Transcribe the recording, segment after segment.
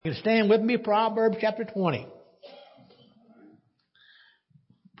can stand with me, Proverbs chapter 20.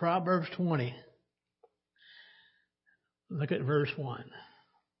 Proverbs 20. Look at verse 1.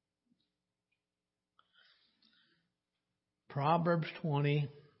 Proverbs 20,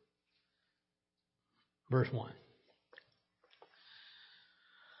 verse 1.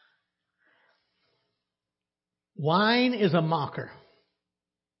 Wine is a mocker.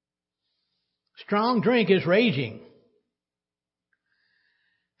 Strong drink is raging.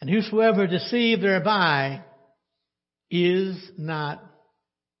 And whosoever deceived thereby is not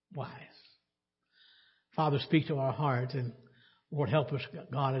wise. Father, speak to our hearts, and Lord, help us,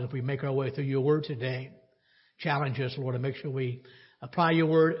 God, as we make our way through your word today. Challenge us, Lord, to make sure we apply your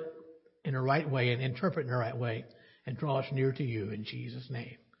word in the right way and interpret in the right way and draw us near to you in Jesus'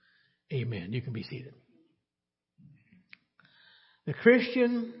 name. Amen. You can be seated. The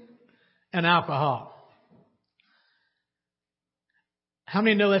Christian and alcohol. How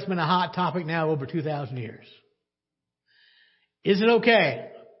many know that's been a hot topic now over 2,000 years? Is it okay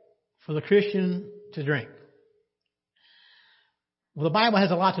for the Christian to drink? Well, the Bible has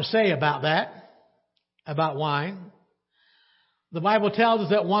a lot to say about that, about wine. The Bible tells us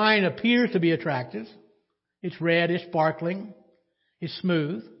that wine appears to be attractive. It's red, it's sparkling, it's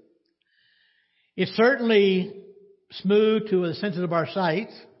smooth. It's certainly smooth to the senses of our sight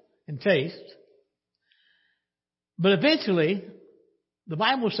and taste. But eventually, the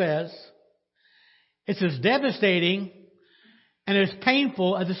Bible says it's as devastating and as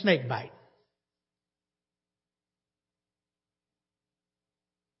painful as a snake bite.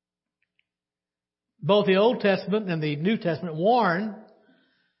 Both the Old Testament and the New Testament warn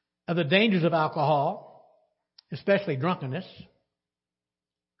of the dangers of alcohol, especially drunkenness.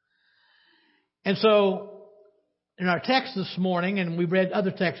 And so, in our text this morning, and we've read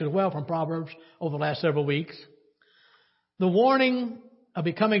other texts as well from Proverbs over the last several weeks, the warning of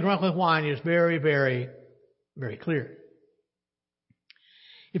becoming drunk with wine is very, very, very clear.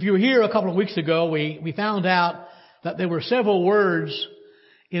 If you were here a couple of weeks ago, we found out that there were several words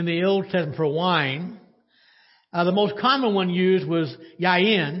in the Old Testament for wine. The most common one used was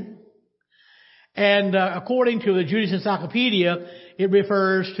yain. And according to the Jewish Encyclopedia, it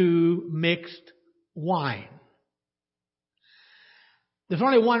refers to mixed wine. There's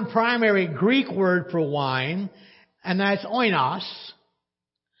only one primary Greek word for wine, and that's oinos.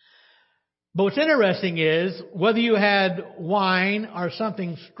 But what's interesting is whether you had wine or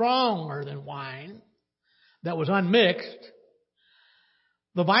something stronger than wine that was unmixed,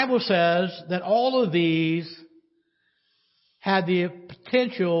 the Bible says that all of these had the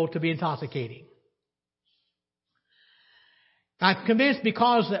potential to be intoxicating. I'm convinced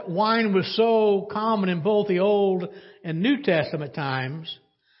because that wine was so common in both the Old and New Testament times,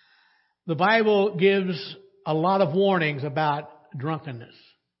 the Bible gives a lot of warnings about drunkenness.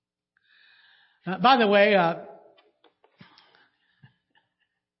 By the way,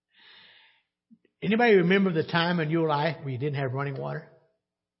 anybody remember the time in your life where you didn't have running water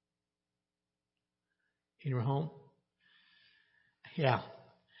in your home? Yeah.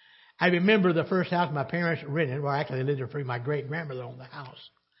 I remember the first house my parents rented. Well, actually, they lived there for my great-grandmother owned the house.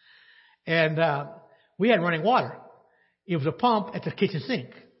 And we had running water. It was a pump at the kitchen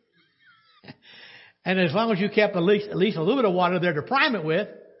sink. And as long as you kept at least a little bit of water there to prime it with,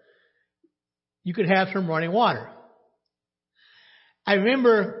 you could have some running water. I don't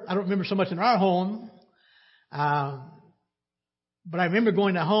remember so much in our home, but I remember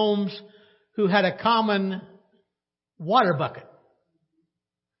going to homes who had a common water bucket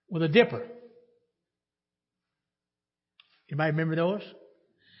with a dipper. Anybody remember those?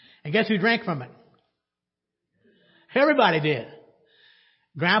 And guess who drank from it? Everybody did.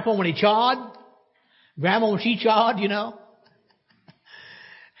 Grandpa when he chawed. Grandma when she chawed, you know.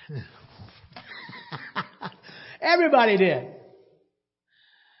 Everybody did.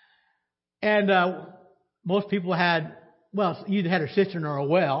 And most people had, well, you either had a cistern or a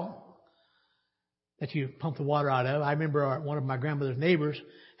well that you pump the water out of. I remember one of my grandmother's neighbors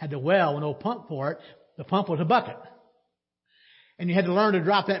had the well with no pump for it. The pump was a bucket. And you had to learn to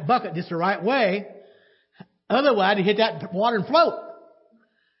drop that bucket just the right way. Otherwise, you hit that water and float.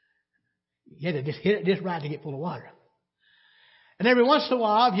 You had to just hit it just right to get full of water. And every once in a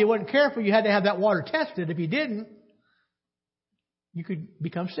while, if you weren't careful, you had to have that water tested. If you didn't, you could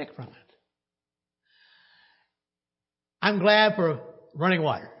become sick from it. I'm glad for running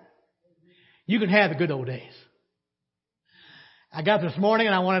water. You can have the good old days. I got up this morning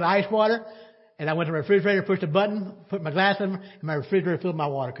and I wanted ice water, and I went to my refrigerator, pushed a button, put my glass in, and my refrigerator filled my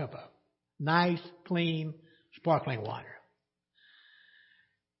water cup up. Nice, clean, sparkling water.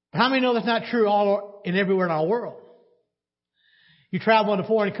 But how many know that's not true all and everywhere in our world? You travel into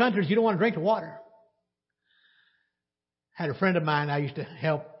foreign countries, you don't want to drink the water. I had a friend of mine I used to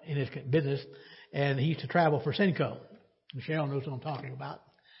help in his business, and he used to travel for Cinco. Michelle knows what I'm talking about.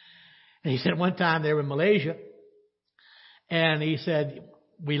 And he said one time they were in Malaysia, and he said,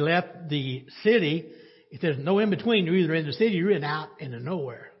 we left the city. He says, no in between. You're either in the city or you're out into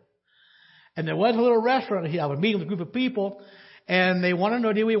nowhere. And there was a little restaurant. I was meeting with a group of people, and they wanted to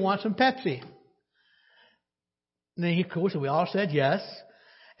know, do we want some Pepsi? And then, of course, we all said yes.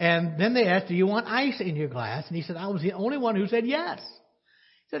 And then they asked, do you want ice in your glass? And he said, I was the only one who said yes.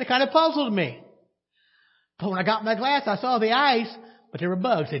 He said, it kind of puzzled me. But when I got my glass, I saw the ice, but there were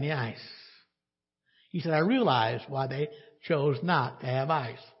bugs in the ice. He said, I realized why they chose not to have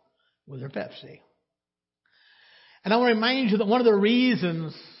ice with their Pepsi. And I want to remind you that one of the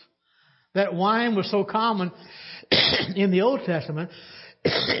reasons that wine was so common in the Old Testament,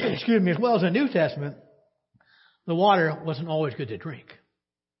 excuse me, as well as the New Testament, the water wasn't always good to drink.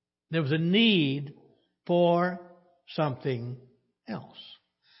 There was a need for something else.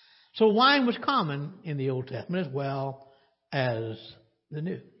 So wine was common in the Old Testament as well as the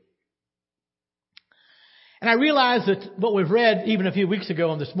New. And I realize that what we've read even a few weeks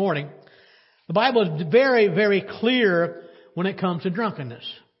ago and this morning, the Bible is very, very clear when it comes to drunkenness.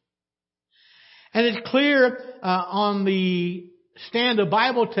 And it's clear on the stand the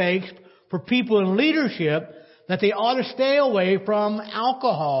Bible takes for people in leadership that they ought to stay away from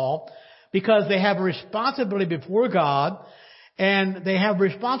alcohol because they have a responsibility before God, and they have a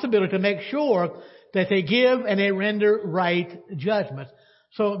responsibility to make sure that they give and they render right judgments.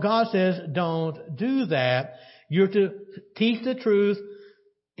 So God says, don't do that. You're to teach the truth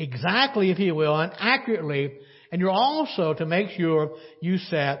exactly, if you will, and accurately, and you're also to make sure you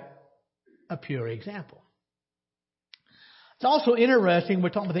set a pure example. It's also interesting, we're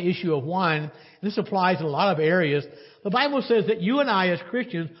talking about the issue of wine, and this applies in a lot of areas. The Bible says that you and I as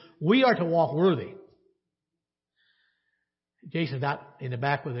Christians, we are to walk worthy. Jason's out in the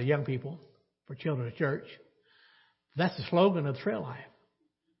back with the young people for Children's Church. That's the slogan of Trail Life.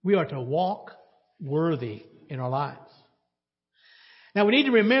 We are to walk worthy in our lives. Now we need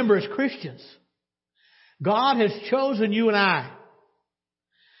to remember as Christians, God has chosen you and I.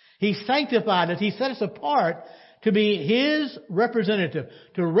 He sanctified us. He set us apart to be His representative,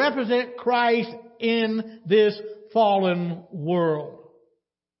 to represent Christ in this fallen world.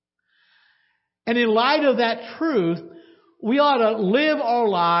 And in light of that truth, we ought to live our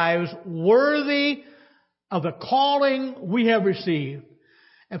lives worthy of the calling we have received.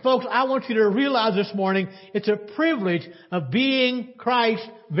 And folks, I want you to realize this morning, it's a privilege of being Christ's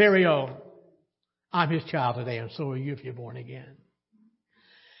very own. I'm His child today, and so are you if you're born again.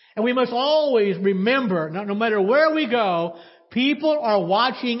 And we must always remember, no matter where we go, people are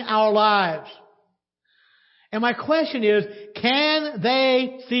watching our lives. And my question is, can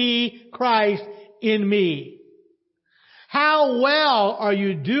they see Christ in me? How well are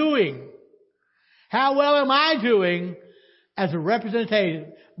you doing? How well am I doing as a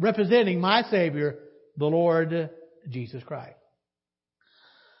representing my Savior, the Lord Jesus Christ?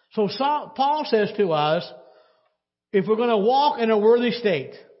 So Paul says to us, if we're going to walk in a worthy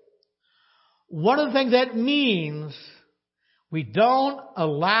state, one of the things that means we don't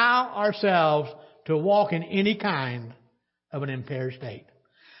allow ourselves to walk in any kind of an impaired state.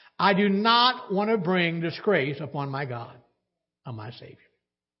 I do not want to bring disgrace upon my God, on my Savior.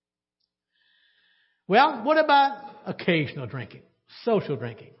 Well, what about occasional drinking, social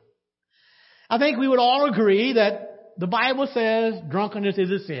drinking? I think we would all agree that the Bible says drunkenness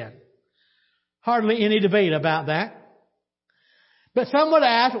is a sin. Hardly any debate about that. But some would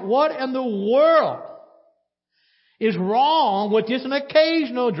ask, what in the world is wrong with just an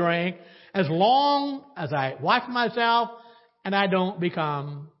occasional drink as long as I watch myself and I don't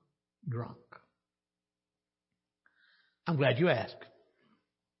become drunk? I'm glad you asked.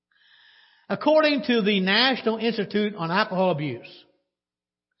 According to the National Institute on Alcohol Abuse,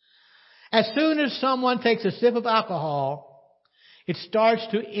 as soon as someone takes a sip of alcohol, it starts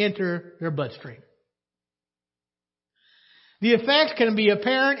to enter their bloodstream. The effects can be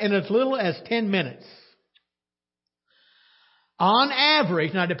apparent in as little as 10 minutes. On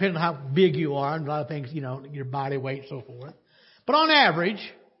average, now depending on how big you are and a lot of things, your body weight and so forth. But on average,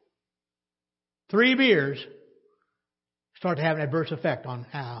 3 beers start to have an adverse effect on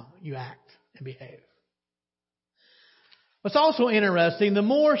how you act and behave. What's also interesting, the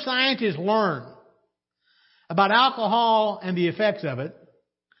more scientists learn about alcohol and the effects of it,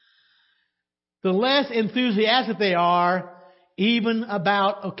 the less enthusiastic they are even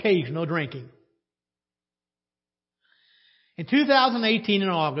about occasional drinking. In 2018 in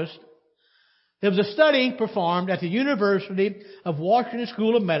August, There was a study performed at the University of Washington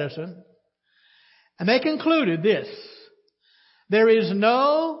School of Medicine, and they concluded this: there is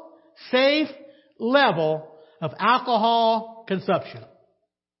no safe level of alcohol consumption.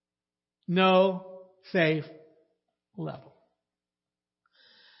 No safe level.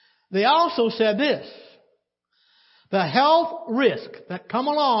 They also said this: the health risks that come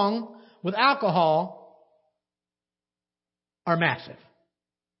along with alcohol are massive.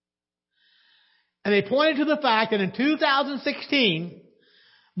 And they pointed to the fact that in 2016,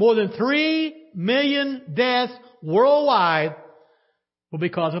 more than 3 million deaths worldwide were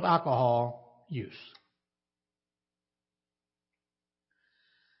because of alcohol use.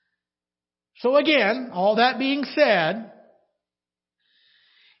 So again, all that being said,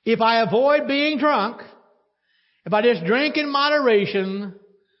 if I avoid being drunk, if I just drink in moderation,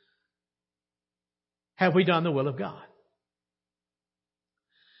 have we done the will of God?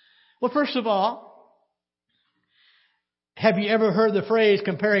 Well, first of all, have you ever heard the phrase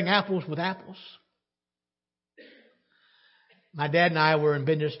comparing apples with apples? My dad and I were in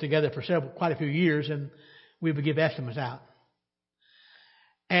business together for quite a few years, and we would give estimates out.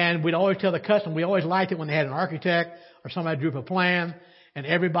 And we'd always tell the customer, we always liked it when they had an architect or somebody drew up a plan, and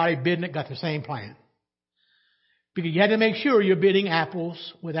everybody bidding it got the same plan. Because you had to make sure you're bidding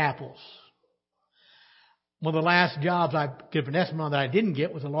apples with apples. One of the last jobs I gave an estimate on that I didn't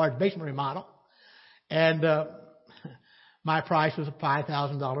get was a large basement remodel. And my price was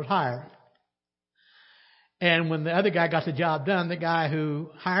 $5,000 higher. And when the other guy got the job done, the guy who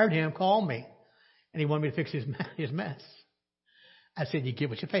hired him called me. And he wanted me to fix his mess. I said, you get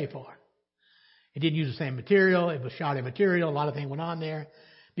what you pay for. He didn't use the same material. It was shoddy material. A lot of things went on there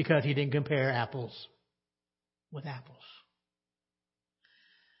because he didn't compare apples with apples.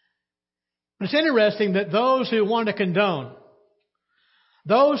 But it's interesting that those who want to condone,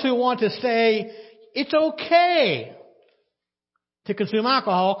 those who want to say it's okay to consume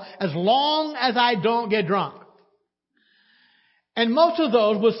alcohol as long as I don't get drunk. And most of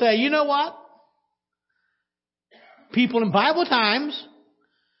those will say, you know what? People in Bible times,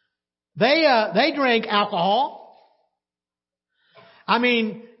 they drank alcohol. I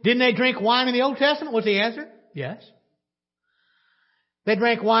mean, didn't they drink wine in the Old Testament? What's the answer? Yes. They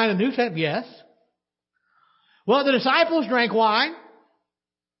drank wine in the New Testament? Yes. Well, the disciples drank wine.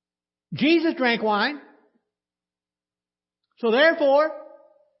 Jesus drank wine. So therefore,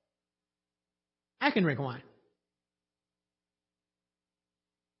 I can drink wine.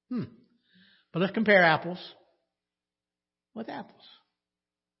 But let's compare apples with apples.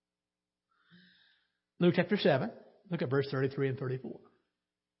 Luke chapter 7, look at verse 33 and 34.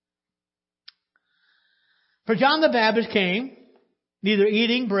 For John the Baptist came, neither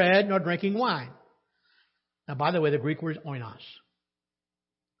eating bread nor drinking wine. Now, by the way, the Greek word is oinos.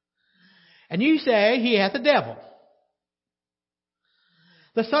 And you say, he hath a devil.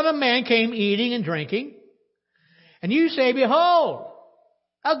 The Son of Man came eating and drinking. And you say, behold,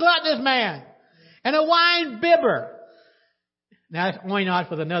 a gluttonous man, and a wine bibber. Now, that's oinos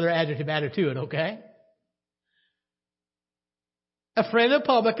with another adjective added to it, okay? A friend of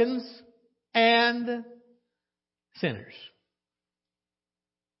publicans and sinners.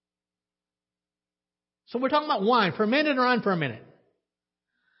 So we're talking about wine, fermented or unfermented.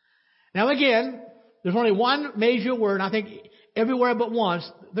 Now again, there's only one major word, and I think everywhere but once,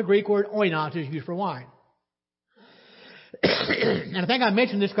 the Greek word oinos is used for wine. And I think I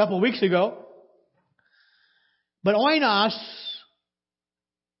mentioned this a couple of weeks ago. But oinos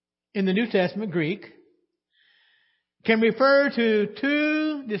in the New Testament Greek can refer to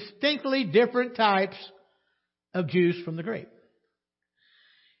two distinctly different types of juice from the grape.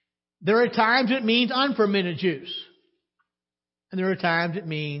 There are times it means unfermented juice. And there are times it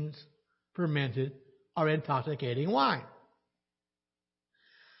means fermented or intoxicating wine.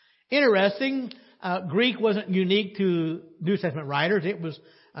 Interesting, Greek wasn't unique to New Testament writers. It was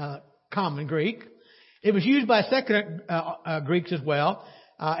common Greek. It was used by secular Greeks as well,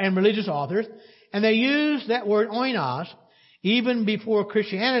 and religious authors. And they used that word oinos even before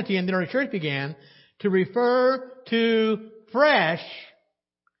Christianity and the early church began to refer to fresh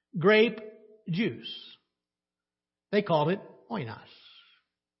grape juice. They called it oinos.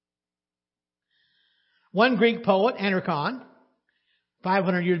 One Greek poet, Anarchon,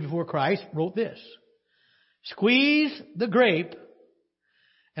 500 years before Christ, wrote this: squeeze the grape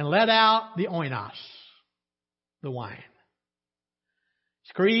and let out the oinos, the wine.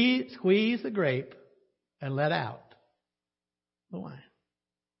 Squeeze the grape and let out the wine.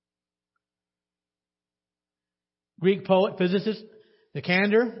 Greek poet, physicist,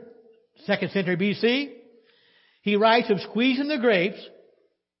 Nicander, 2nd century BC, he writes of squeezing the grapes.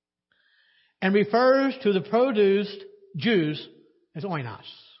 and refers to the produced juice as oinos.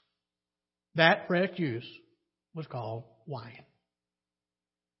 That fresh juice was called wine.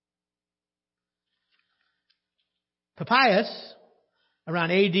 Papias,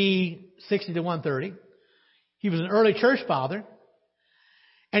 around AD 60 to 130, he was an early church father,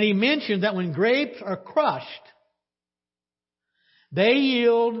 and he mentioned that when grapes are crushed, they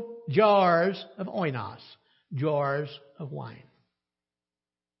yield jars of oinos, jars of wine.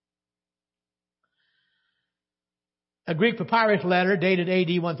 A Greek papyrus letter dated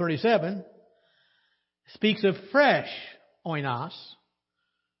AD 137 speaks of fresh oinos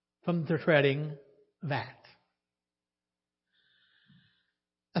from the treading vat.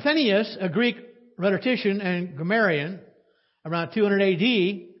 Athenaeus, a Greek rhetorician and grammarian, around 200 AD,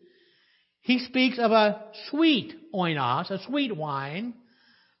 he speaks of a sweet oinos, a sweet wine,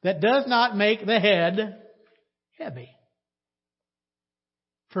 that does not make the head heavy.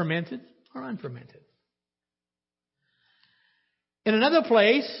 Fermented or unfermented. In another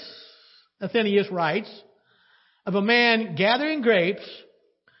place, Athenaeus writes of a man gathering grapes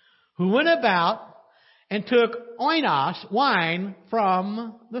who went about and took oinos, wine,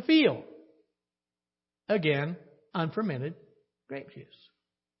 from the field. Again, unfermented grape juice.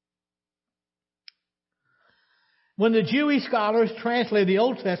 When the Jewish scholars translated the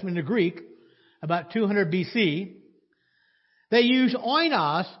Old Testament into Greek, about 200 BC, they used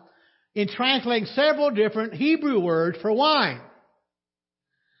oinos in translating several different Hebrew words for wine.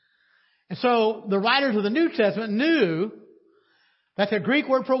 And so the writers of the New Testament knew that the Greek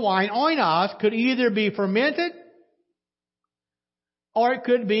word for wine, oinos, could either be fermented or it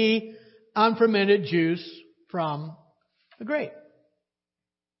could be unfermented juice from the grape.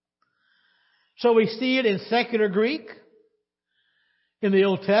 So we see it in secular Greek, in the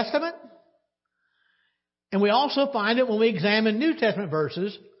Old Testament, and we also find it when we examine New Testament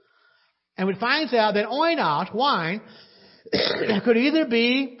verses, and we find out that oinos, wine, could either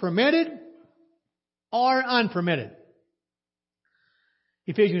be fermented or unfermented.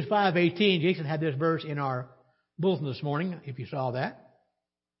 Ephesians 5:18, Jason had this verse in our bulletin this morning, if you saw that.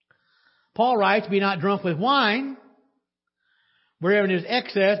 Paul writes, "Be not drunk with wine, wherein is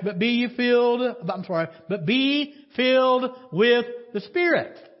excess, but be filled with the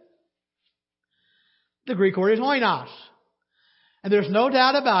Spirit." The Greek word is oinos. And there's no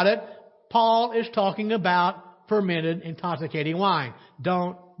doubt about it, Paul is talking about fermented, intoxicating wine.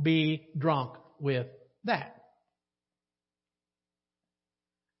 Don't be drunk with that.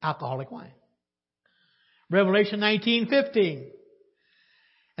 Alcoholic wine. Revelation 19:15.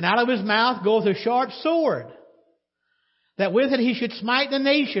 "And out of his mouth goeth a sharp sword, that with it he should smite the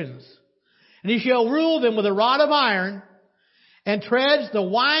nations, and he shall rule them with a rod of iron, and treads the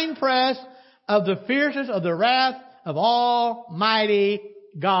winepress of the fierceness of the wrath of Almighty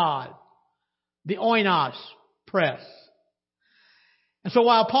God." The oinos press. And so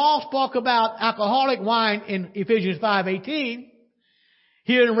while Paul spoke about alcoholic wine in Ephesians 5:18,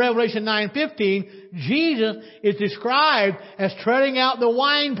 here in Revelation 9:15, Jesus is described as treading out the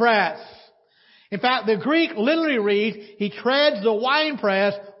winepress. In fact, the Greek literally reads, he treads the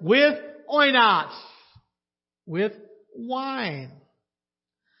winepress with oinos, with wine.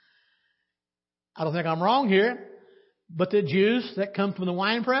 I don't think I'm wrong here, but the juice that comes from the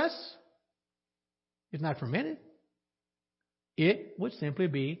winepress is not fermented. It would simply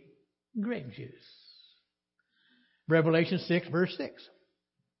be grape juice. Revelation 6, verse 6.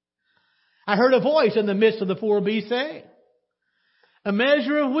 "I heard a voice in the midst of the four beasts say, a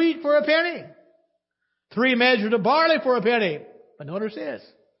measure of wheat for a penny, 3 measures of barley for a penny." But notice this.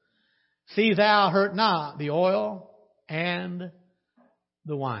 "See thou hurt not the oil and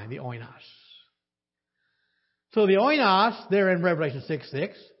the wine," the oinos. So the oinos there in Revelation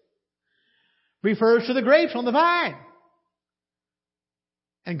 6:6 refers to the grapes on the vine.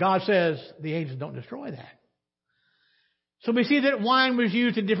 And God says the angels don't destroy that. So we see that wine was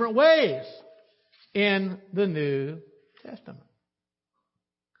used in different ways in the New Testament.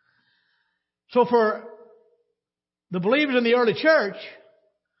 So for the believers in the early church,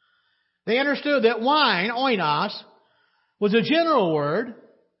 they understood that wine, oinos, was a general word,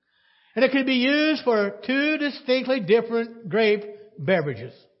 and it could be used for 2 distinctly different grape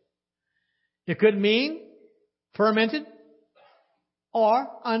beverages. It could mean fermented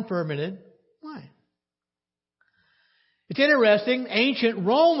or unfermented wine. It's interesting, ancient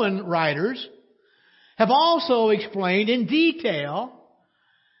Roman writers have also explained in detail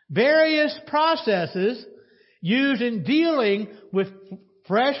various processes used in dealing with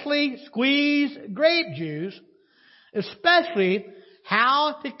freshly squeezed grape juice, especially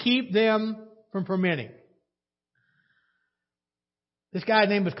how to keep them from fermenting. This guy's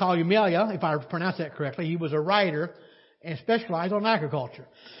name was called Eumelia, if I pronounce that correctly. He was a writer and specialized on agriculture.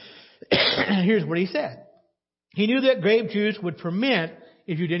 Here's what he said. He knew that grape juice would ferment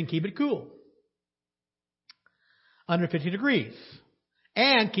if you didn't keep it cool, under 50 degrees,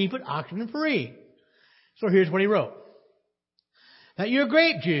 and keep it oxygen free. So here's what he wrote. That your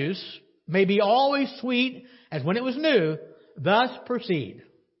grape juice may be always sweet as when it was new, thus proceed.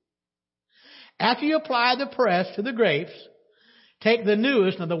 After you apply the press to the grapes, take the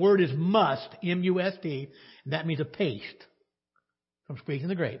newest, now the word is must, M-U-S-T, and that means a paste from squeezing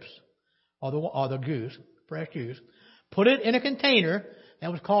the grapes, or the juice, fresh juice. Put it in a container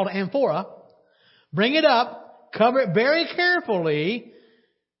that was called amphora. Bring it up, cover it very carefully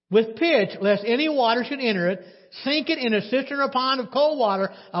with pitch, lest any water should enter it. Sink it in a cistern or pond of cold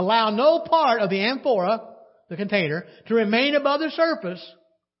water. Allow no part of the amphora, the container, to remain above the surface.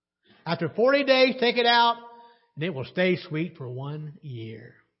 After 40 days, take it out, and it will stay sweet for 1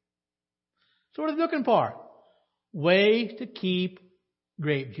 year. So what are they looking for? Ways to keep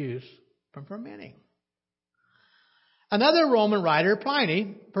grape juice from fermenting. Another Roman writer,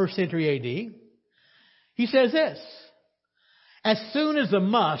 Pliny, 1st century A.D., he says this. As soon as the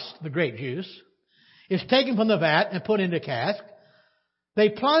must, the grape juice, is taken from the vat and put into a cask, they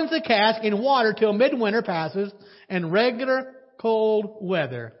plunge the cask in water till midwinter passes and regular cold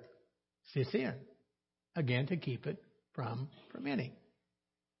weather sits in. Again, to keep it from fermenting.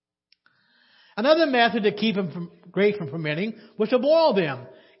 Another method to keep grapes from fermenting was to boil them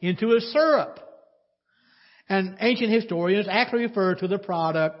into a syrup. And ancient historians actually refer to the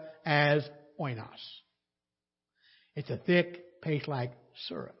product as oinos. It's a thick, paste-like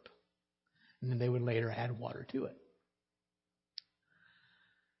syrup. And then they would later add water to it.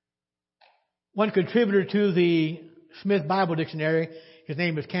 One contributor to the Smith Bible Dictionary, his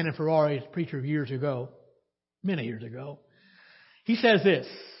name is Canon Ferrari, he's a preacher of years ago, many years ago. He says this,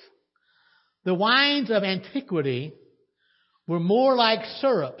 the wines of antiquity were more like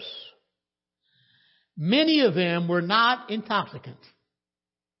syrups. Many of them were not intoxicants.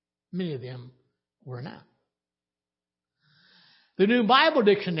 Many of them were not. The New Bible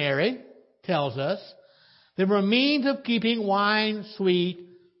Dictionary tells us there were means of keeping wine sweet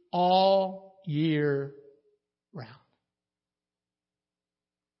all year round.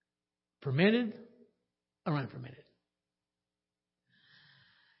 Fermented or unfermented.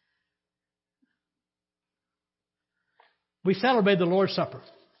 We celebrated the Lord's Supper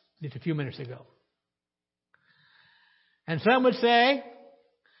just a few minutes ago. And some would say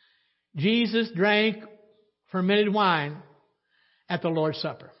Jesus drank fermented wine at the Lord's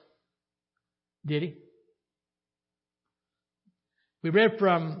Supper. Did he? We read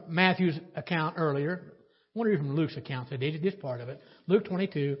from Matthew's account earlier. I want to read from Luke's account today, this part of it. Luke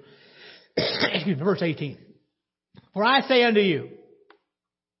 22, verse 18. For I say unto you,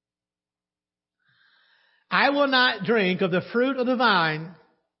 I will not drink of the fruit of the vine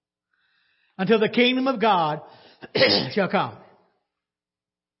until the kingdom of God shall come.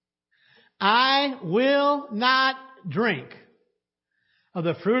 I will not drink of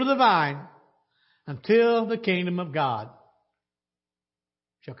the fruit of the vine until the kingdom of God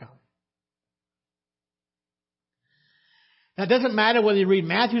shall come. Now, it doesn't matter whether you read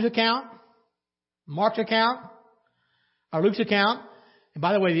Matthew's account, Mark's account, or Luke's account. And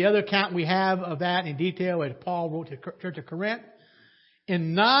by the way, the other account we have of that in detail is Paul wrote to the church of Corinth.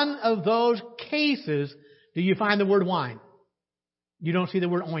 In none of those cases do you find the word wine. You don't see the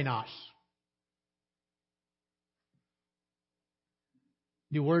word oinos.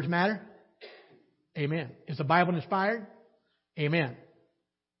 Do words matter? Amen. Is the Bible inspired? Amen.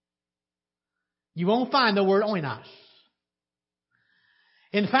 You won't find the word oinos.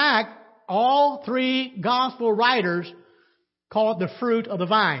 In fact, all three gospel writers call it the fruit of the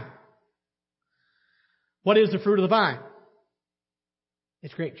vine. What is the fruit of the vine?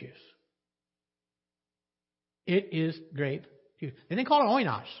 It's grape juice. It is grape juice. They didn't call it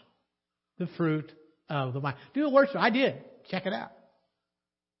oinos, the fruit of the vine. Do a word search. I did. Check it out.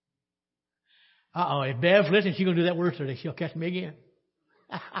 If Bev's listening, she's going to do that word search. She'll catch me again.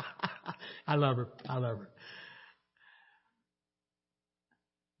 I love her. I love her.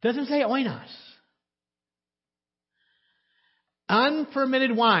 Doesn't say oinos.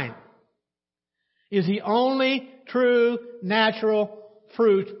 Unfermented wine is the only true natural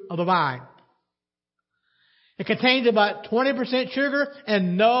fruit of the vine. It contains about 20% sugar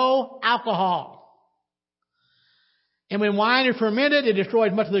and no alcohol. And when wine is fermented, it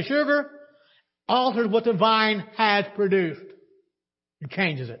destroys much of the sugar, alters what the vine has produced. It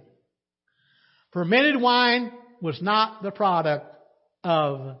changes it. Fermented wine was not the product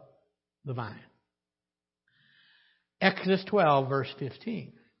of the vine. Exodus 12, verse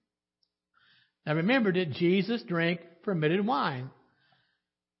 15. Now remember, did Jesus drink fermented wine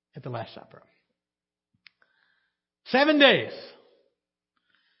at the Last Supper? 7 days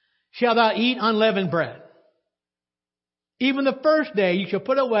shalt thou eat unleavened bread. Even the first day you shall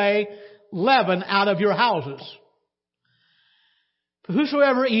put away leaven out of your houses. For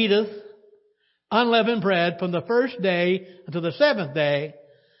whosoever eateth unleavened bread from the first day until the seventh day,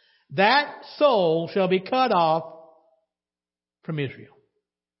 that soul shall be cut off from Israel.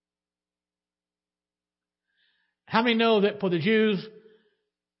 How many know that for the Jews,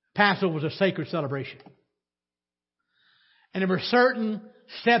 Passover was a sacred celebration? And there were certain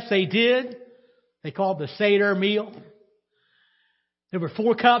steps they did. They called the Seder meal. There were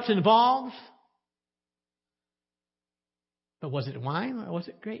 4 cups involved. But was it wine or was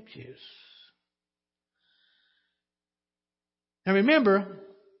it grape juice? Now remember,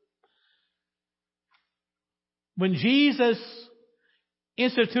 when Jesus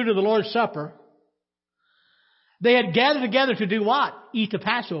instituted the Lord's Supper, they had gathered together to do what? Eat the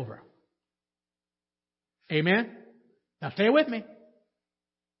Passover. Amen? Now stay with me.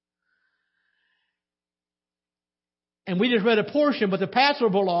 And we just read a portion, but the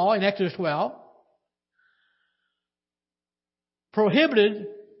Passover law in Exodus 12 prohibited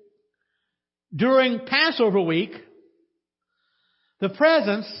during Passover week the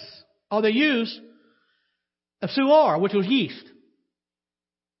presence or the use of suor, which was yeast.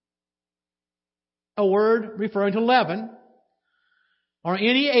 A word referring to leaven or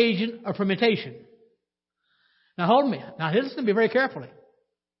any agent of fermentation. Now hold me. Now listen to me very carefully.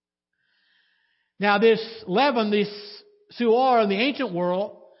 Now this leaven, this suor in the ancient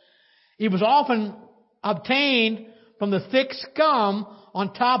world, it was often obtained from the thick scum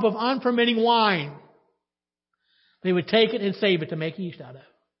on top of unfermenting wine. They would take it and save it to make yeast out of.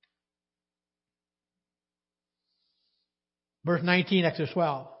 Verse 19, Exodus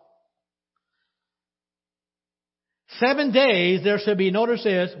 12. 7 days there shall be, notice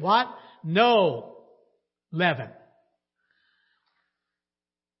this, what? No leaven.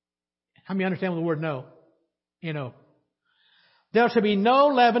 How many understand the word no? You know. There shall be no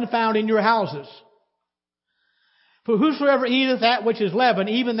leaven found in your houses. For whosoever eateth that which is leavened,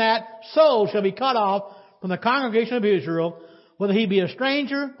 even that soul shall be cut off from the congregation of Israel, whether he be a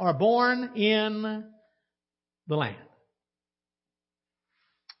stranger or born in the land.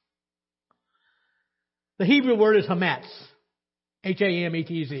 The Hebrew word is hametz.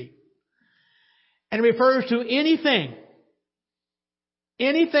 H-A-M-E-T-Z. And it refers to anything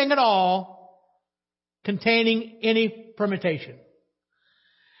at all containing any fermentation.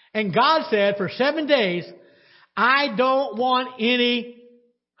 And God said, for 7 days, I don't want any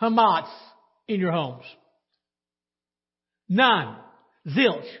hametz in your homes. None.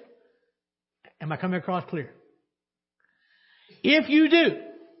 Zilch. Am I coming across clear? If you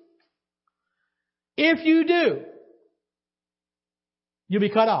do, you'll be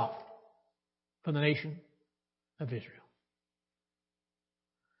cut off from the nation of Israel.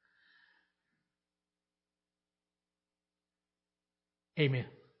 Amen.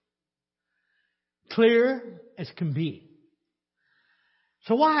 Clear as can be.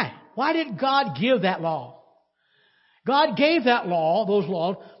 So why? Why did God give that law? God gave that law, those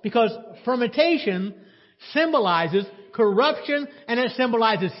laws, because fermentation symbolizes corruption and it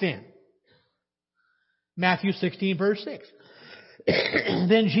symbolizes sin. Matthew 16, verse 6.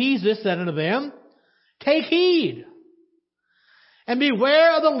 Then Jesus said unto them, take heed and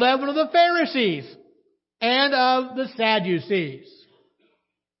beware of the leaven of the Pharisees and of the Sadducees.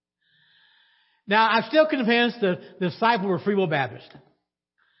 Now, I'm still convinced the disciples were Free Will Baptists.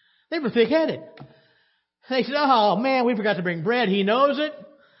 They were thick-headed. They said, oh man, we forgot to bring bread. He knows it.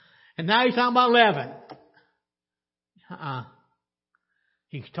 And now he's talking about leaven.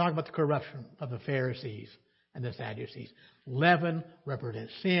 He's talking about the corruption of the Pharisees and the Sadducees. Leaven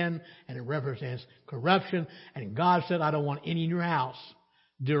represents sin and it represents corruption. And God said, I don't want any in your house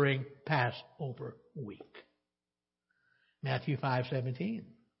during Passover week. Matthew 5:17.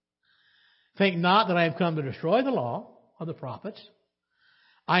 Think not that I have come to destroy the law of the prophets.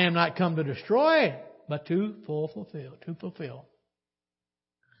 I am not come to destroy, but to fulfill.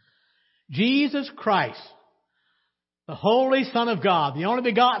 Jesus Christ, the Holy Son of God, the only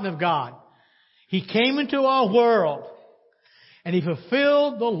begotten of God, He came into our world and He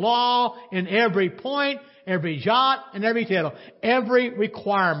fulfilled the law in every point, every jot, and every tittle, every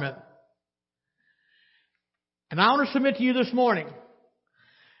requirement. And I want to submit to you this morning,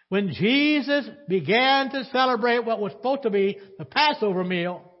 when Jesus began to celebrate what was supposed to be the Passover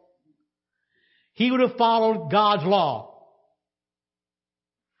meal, He would have followed God's law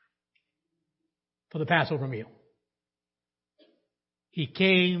for the Passover meal. He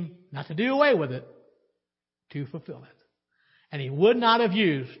came not to do away with it, to fulfill it. And he would not have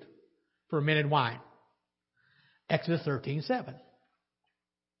used fermented wine. Exodus 13:7.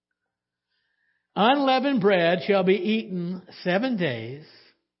 Unleavened bread shall be eaten 7 days,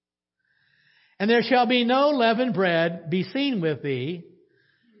 and there shall be no leavened bread be seen with thee.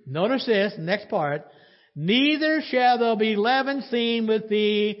 Notice this, next part. Neither shall there be leaven seen with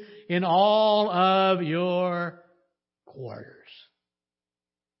thee in all of your quarters.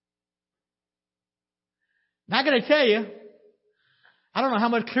 Not going to tell you, I don't know how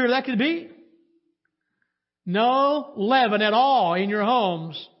much clearer that could be. No leaven at all in your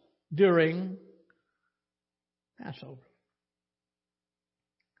homes during Passover.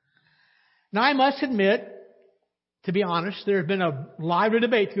 Now, I must admit, to be honest, there has been a lively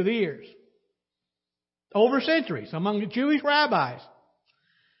debate through the years, over centuries, among the Jewish rabbis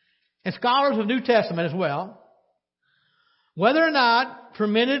and scholars of the New Testament as well, whether or not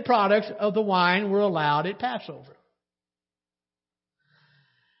fermented products of the wine were allowed at Passover.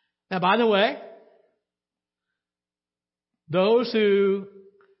 Now, by the way, those who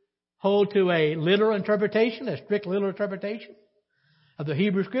hold to a literal interpretation, a strict literal interpretation of the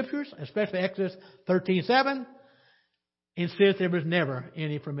Hebrew Scriptures, especially Exodus 13:7, insist there was never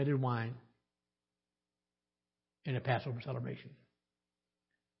any fermented wine in a Passover celebration,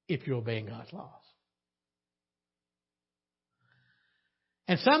 if you're obeying God's laws.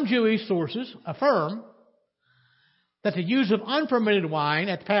 And some Jewish sources affirm that the use of unfermented wine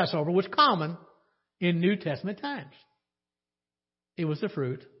at Passover was common in New Testament times. It was the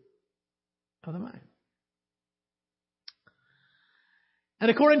fruit of the vine. And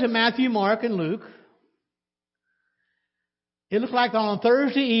according to Matthew, Mark, and Luke, it looks like on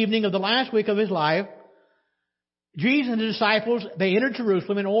Thursday evening of the last week of his life, Jesus and his disciples, they entered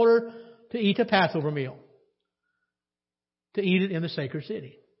Jerusalem in order to eat a Passover meal, to eat it in the sacred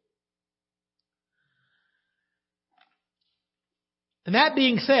city. And that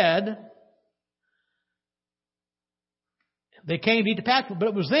being said, they came to eat the Passover, but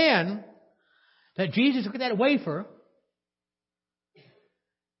it was then that Jesus took that wafer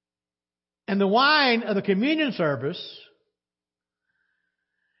and the wine of the communion service,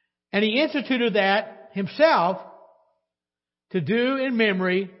 and he instituted that himself to do in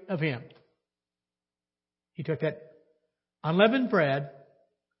memory of him. He took that unleavened bread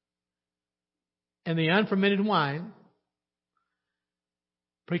and the unfermented wine.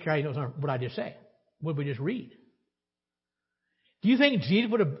 Preacher, I know what I just say. What did we just read? Do you think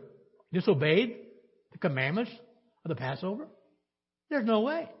Jesus would have disobeyed the commandments of the Passover? There's no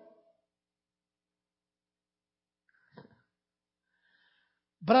way.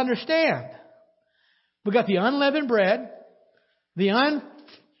 But understand, we got the unleavened bread, the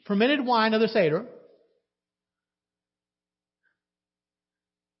unfermented wine of the Seder,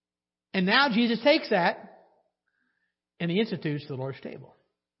 and now Jesus takes that and he institutes the Lord's table.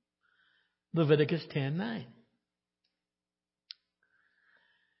 Leviticus 10:9.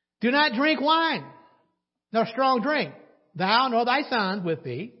 Do not drink wine, nor strong drink, thou nor thy sons with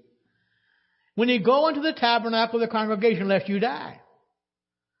thee, when you go into the tabernacle of the congregation, lest you die.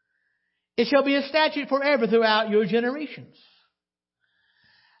 It shall be a statute forever throughout your generations.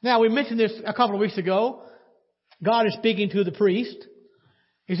 Now, we mentioned this a couple of weeks ago. God is speaking to the priest.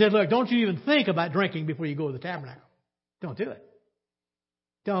 He said, look, don't you even think about drinking before you go to the tabernacle. Don't do it.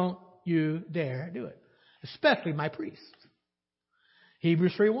 Don't you dare do it. Especially my priests.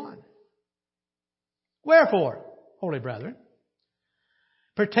 Hebrews 3:1. Wherefore, holy brethren,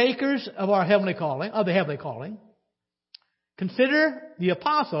 partakers of our heavenly calling, of the heavenly calling, consider the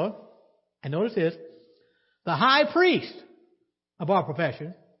apostle, and notice this, the high priest of our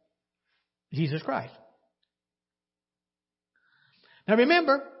profession, Jesus Christ. Now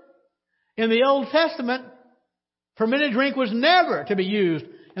remember, in the Old Testament, fermented drink was never to be used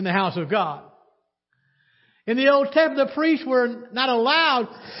in the house of God. In the Old Testament, the priests were not allowed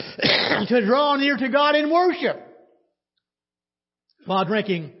to draw near to God in worship while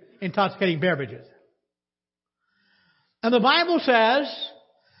drinking intoxicating beverages. And the Bible says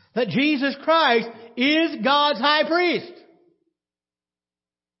that Jesus Christ is God's high priest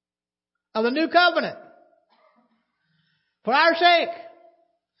of the new covenant for our sake.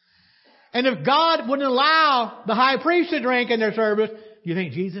 And if God wouldn't allow the high priest to drink in their service, do you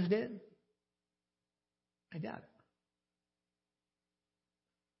think Jesus did? I doubt it.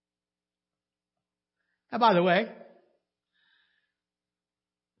 Now, by the way,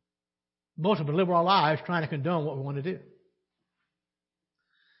 most of us live our lives trying to condone what we want to do.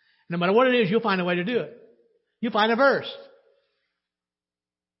 No matter what it is, you'll find a way to do it. You'll find a verse.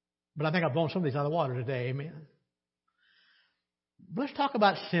 But I think I've blown some of these out of the water today. Amen. Let's talk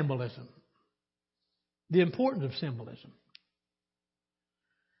about symbolism. The importance of symbolism.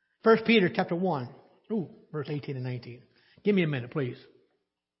 1 Peter chapter 1, verse 18 and 19. Give me a minute, please.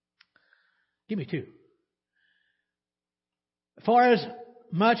 Give me 2. For as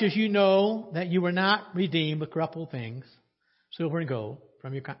much as you know that you were not redeemed with corruptible things, silver and gold,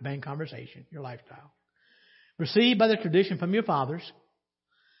 from your vain conversation, your lifestyle, received by the tradition from your fathers,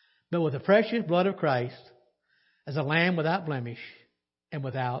 but with the precious blood of Christ, as a lamb without blemish and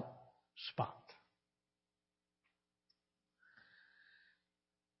without spot.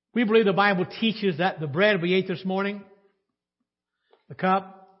 We believe the Bible teaches that the bread we ate this morning, the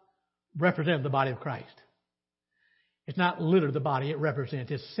cup, represents the body of Christ. It's not literally the body, it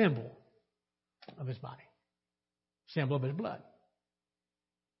represents its symbol of his body, symbol of his blood.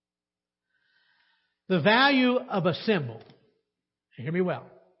 The value of a symbol, hear me well,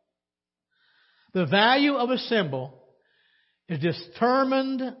 the value of a symbol is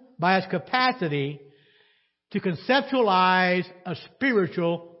determined by its capacity to conceptualize a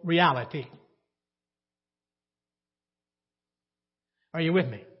spiritual reality. Are you with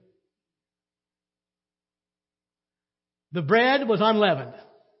me? The bread was unleavened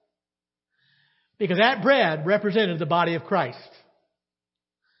because that bread represented the body of Christ.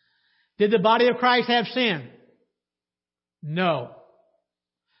 Did the body of Christ have sin? No.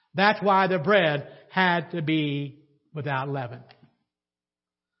 That's why the bread had to be without leaven.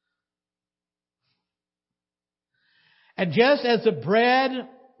 And just as the bread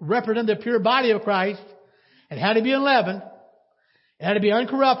represented the pure body of Christ, it had to be unleavened, it had to be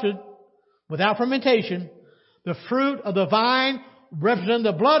uncorrupted, without fermentation. The fruit of the vine representing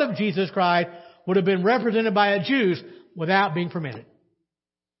the blood of Jesus Christ would have been represented by a juice without being fermented.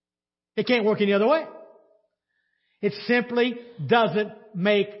 It can't work any other way. It simply doesn't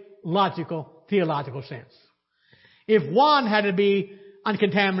make theological sense. If one had to be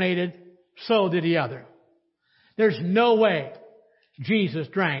uncontaminated, so did the other. There's no way Jesus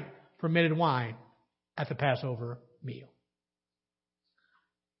drank fermented wine at the Passover meal.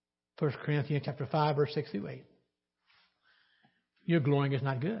 1 Corinthians chapter 5, verse 6 through 8. Your glorying is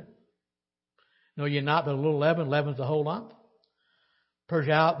not good. Know ye not that a little leaven leavens the whole lump? Purge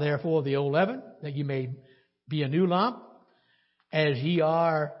out therefore the old leaven, that ye may be a new lump, as ye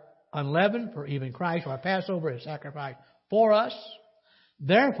are unleavened, for even Christ our Passover is sacrificed for us.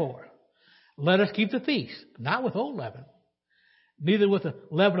 Therefore, let us keep the feast, not with old leaven, neither with the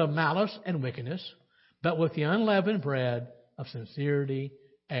leaven of malice and wickedness, but with the unleavened bread of sincerity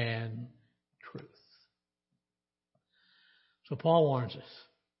and truth. So Paul warns us,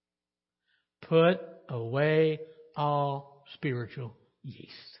 put away all spiritual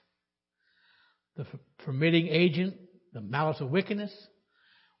yeast. The fermenting agent, the malice of wickedness.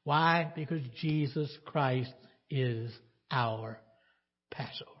 Why? Because Jesus Christ is our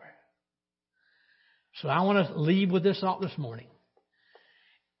Passover. So I want to leave with this thought this morning.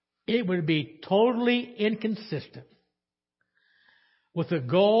 It would be totally inconsistent with the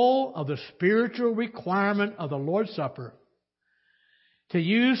goal of the spiritual requirement of the Lord's Supper to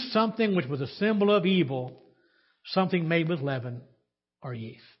use something which was a symbol of evil, something made with leaven or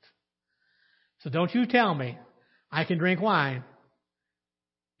yeast. So don't you tell me I can drink wine,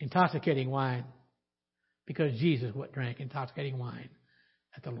 intoxicating wine, because Jesus drank intoxicating wine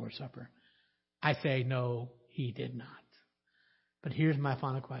at the Lord's Supper. I say no, he did not. But here's my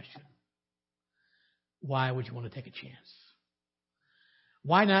final question. Why would you want to take a chance?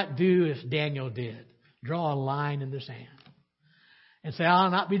 Why not do as Daniel did? Draw a line in the sand and say,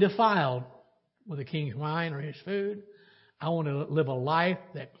 I'll not be defiled with the king's wine or his food. I want to live a life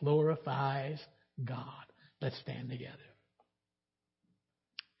that glorifies God. Let's stand together.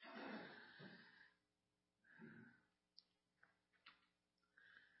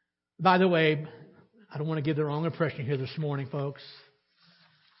 By the way, I don't want to give the wrong impression here this morning, folks.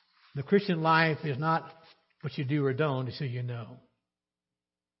 The Christian life is not what you do or don't, it's who you know.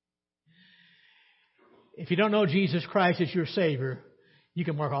 If you don't know Jesus Christ as your Savior, you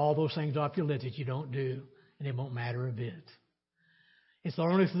can mark all those things off your list that you don't do, and it won't matter a bit. It's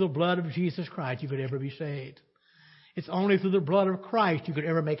only through the blood of Jesus Christ you could ever be saved. It's only through the blood of Christ you could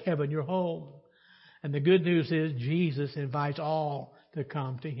ever make heaven your home. And the good news is Jesus invites all to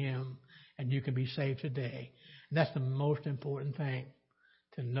come to Him, and you can be saved today. And that's the most important thing,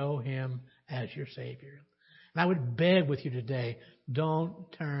 to know Him as your Savior. And I would beg with you today,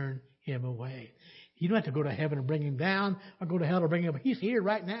 don't turn Him away. You don't have to go to heaven and bring Him down, or go to hell and bring Him up. He's here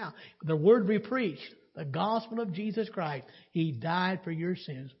right now. The word we preach, the gospel of Jesus Christ. He died for your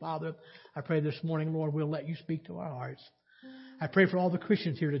sins. Father, I pray this morning, Lord, we'll let you speak to our hearts. I pray for all the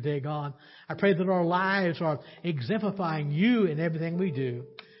Christians here today, God. I pray that our lives are exemplifying you in everything we do.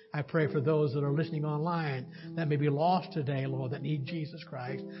 I pray for those that are listening online that may be lost today, Lord, that need Jesus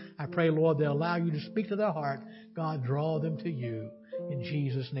Christ. I pray, Lord, they'll allow you to speak to their heart. God, draw them to you. In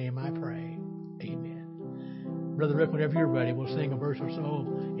Jesus' name I pray. Amen. Brother Rick, whenever you're ready, we'll sing a verse or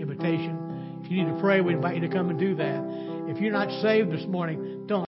so invitation. If you need to pray, we invite you to come and do that. If you're not saved this morning, don't